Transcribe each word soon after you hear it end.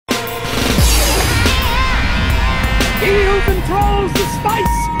controls the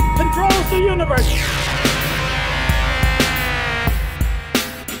spice, controls the universe.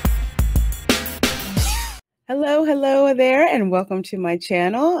 Hello there, and welcome to my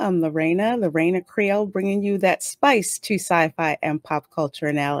channel. I'm Reina Creole, bringing you that spice to sci-fi and pop culture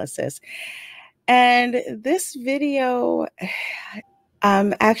analysis. And this video,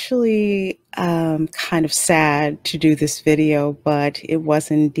 I'm actually kind of sad to do this video, but it was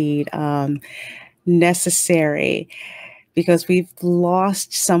indeed necessary because we've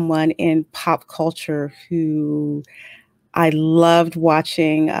lost someone in pop culture who I loved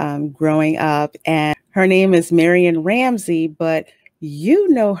watching growing up, and her name is Marion Ramsey, but you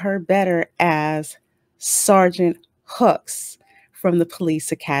know her better as Sergeant Hooks from the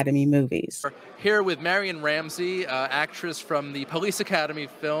Police Academy movies. Here with Marion Ramsey, actress from the Police Academy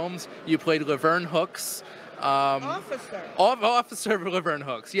films. You played Laverne Hooks. Officer Laverne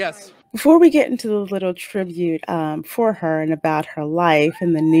Hooks, yes. Before we get into the little tribute for her and about her life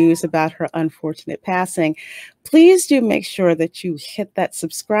and the news about her unfortunate passing, please do make sure that you hit that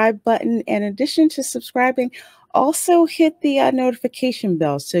subscribe button. In addition to subscribing, also hit the notification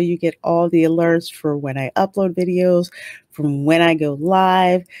bell so you get all the alerts for when I upload videos, from when I go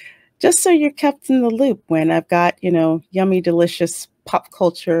live, just so you're kept in the loop when I've got, yummy, delicious pop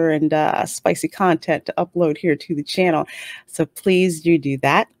culture and spicy content to upload here to the channel. So please do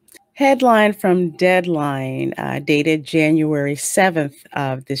that. Headline from Deadline, dated January 7th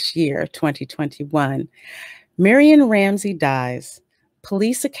of this year, 2021. Marion Ramsey dies.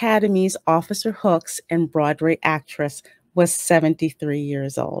 Police Academy's Officer Hooks and Broadway actress was 73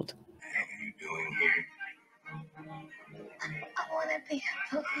 years old. What are you doing here? I want to be a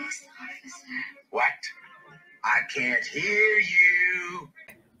police officer. What? I can't hear you.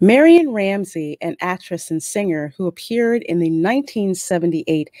 Marion Ramsey, an actress and singer who appeared in the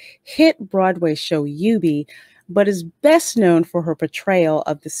 1978 hit Broadway show Eubie, but is best known for her portrayal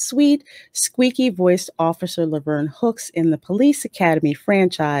of the sweet, squeaky-voiced Officer Laverne Hooks in the Police Academy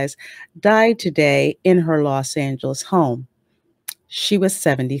franchise, died today in her Los Angeles home. She was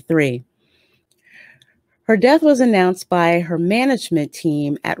 73. Her death was announced by her management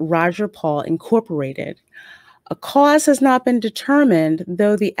team at Roger Paul Incorporated. A cause has not been determined,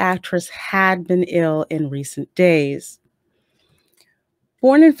 though the actress had been ill in recent days.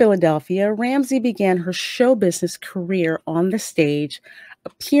 Born in Philadelphia, Ramsey began her show business career on the stage,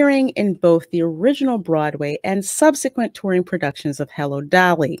 appearing in both the original Broadway and subsequent touring productions of Hello,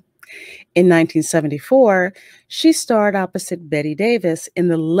 Dolly. In 1974, she starred opposite Bette Davis in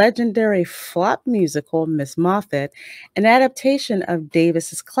the legendary flop musical Miss Moffat, an adaptation of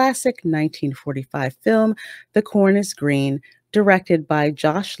Davis's classic 1945 film The Corn is Green, directed by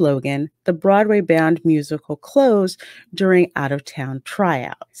Josh Logan. The Broadway-bound musical closed during out-of-town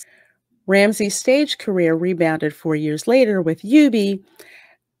tryouts. Ramsey's stage career rebounded 4 years later with Eubie,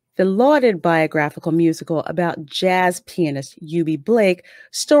 the lauded biographical musical about jazz pianist Eubie Blake,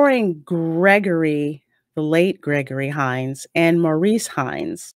 starring Gregory, the late Gregory Hines, and Maurice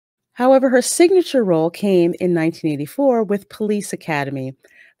Hines. However, her signature role came in 1984 with Police Academy,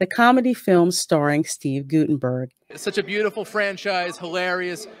 the comedy film starring Steve Guttenberg. It's such a beautiful franchise,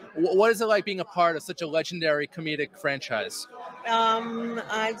 hilarious. What is it like being a part of such a legendary comedic franchise?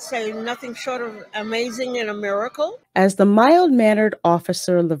 I'd say nothing short of amazing and a miracle. As the mild-mannered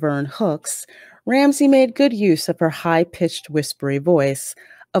Officer Laverne Hooks, Ramsey made good use of her high-pitched, whispery voice,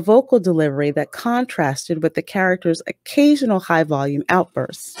 a vocal delivery that contrasted with the character's occasional high-volume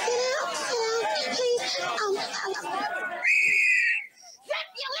outbursts.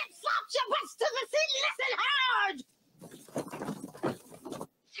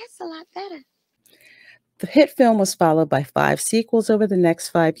 That's a lot better. The hit film was followed by 5 sequels over the next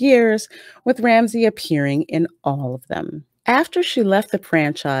 5 years, with Ramsey appearing in all of them. After she left the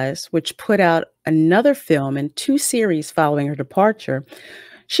franchise, which put out another film and 2 series following her departure,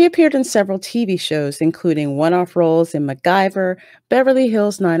 she appeared in several TV shows, including one-off roles in MacGyver, Beverly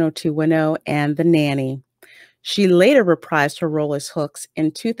Hills 90210, and The Nanny. She later reprised her role as Hooks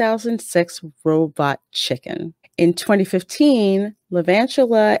in 2006 Robot Chicken. In 2015,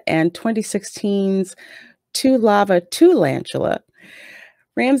 Levantula, and 2016's To Lava, To Lantula,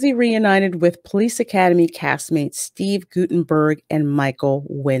 Ramsey reunited with Police Academy castmates Steve Guttenberg and Michael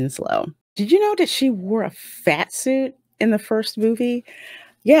Winslow. Did you know that she wore a fat suit in the first movie?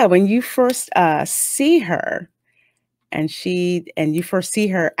 Yeah, when you first see her, and you first see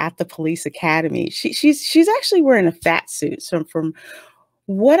her at the Police Academy, she's actually wearing a fat suit. So from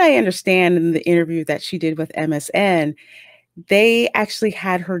what I understand in the interview that she did with MSN, they actually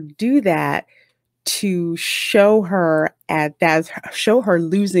had her do that to show her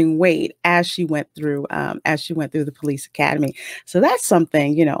losing weight as she went through the police academy. So that's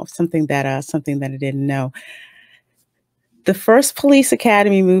something, something that I didn't know. The first Police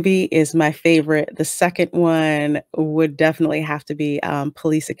Academy movie is my favorite. The second one would definitely have to be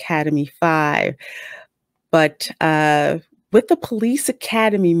Police Academy 5. But with the Police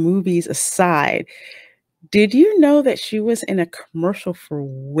Academy movies aside, did you know that she was in a commercial for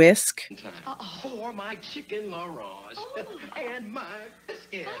Whisk? For my chicken Laurage and my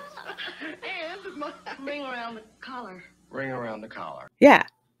biscuits and my Ring around the collar. ring around the collar. Yeah,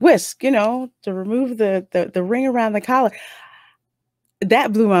 Whisk, to remove the ring around the collar.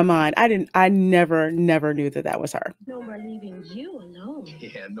 That blew my mind. I never knew that was her. No more leaving you alone.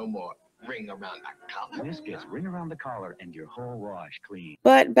 Yeah, no more ring around the collar. Biscuits, ring around the collar and your whole wash clean.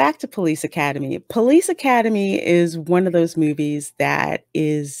 But back to Police Academy. Police Academy is one of those movies that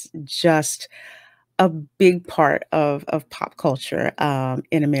is just a big part of pop culture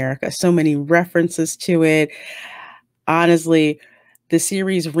in America. So many references to it. Honestly, the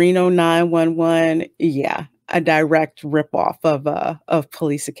series Reno 911, yeah, a direct ripoff of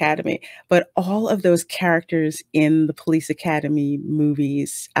Police Academy. But all of those characters in the Police Academy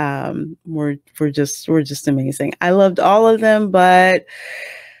movies were just amazing. I loved all of them, but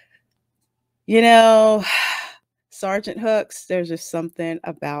Sergeant Hooks, there's just something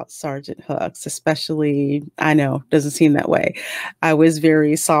about Sergeant Hooks, especially, I know, doesn't seem that way. I was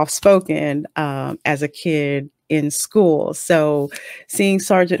very soft-spoken as a kid in school. So seeing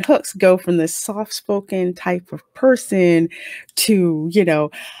Sergeant Hooks go from this soft-spoken type of person to,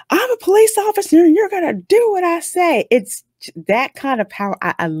 I'm a police officer and you're going to do what I say. It's that kind of power.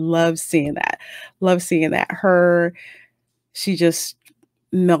 I love seeing that. She just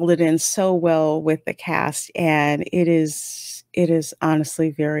melded in so well with the cast, and it is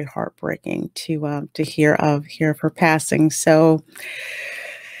honestly very heartbreaking to hear of her passing. So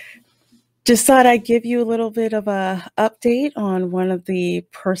just thought I'd give you a little bit of a update on one of the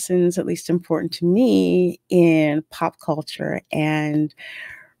persons at least important to me in pop culture. And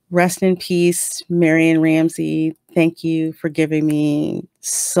rest in peace, Marion Ramsey. Thank you for giving me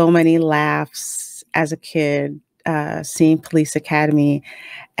so many laughs as a kid, seeing Police Academy.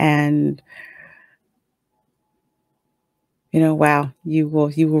 And wow, you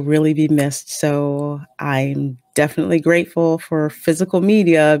will really be missed. So I'm definitely grateful for physical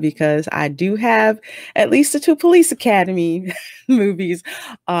media, because I do have at least the 2 Police Academy movies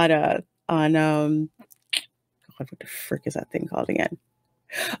on what the frick is that thing called again?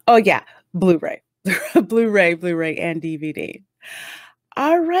 Oh yeah, Blu-ray, Blu-ray and DVD.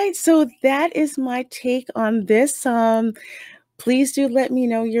 All right, so that is my take on this. Please do let me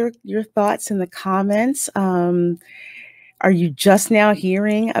know your thoughts in the comments. Are you just now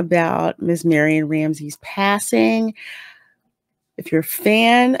hearing about Miss Marion Ramsey's passing? If you're a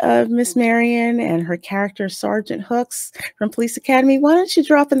fan of Miss Marion and her character Sergeant Hooks from Police Academy, why don't you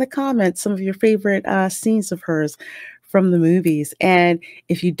drop in the comments some of your favorite scenes of hers from the movies? And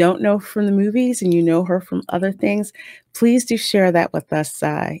if you don't know from the movies and you know her from other things, please do share that with us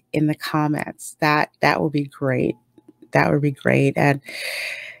in the comments. That would be great. That would be great. And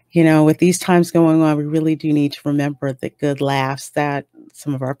with these times going on, we really do need to remember the good laughs that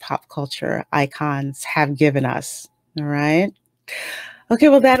some of our pop culture icons have given us. All right. Okay,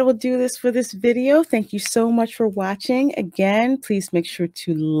 well, that will do this for this video. Thank you so much for watching. Again, please make sure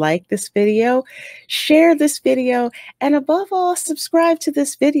to like this video, share this video, and above all, subscribe to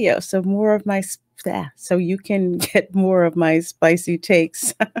this video so you can get more of my spicy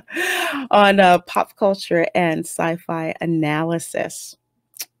takes on pop culture and sci-fi analysis.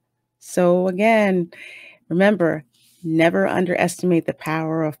 So again, remember, never underestimate the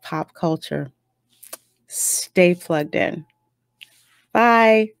power of pop culture. Stay plugged in.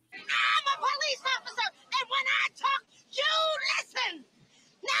 Bye.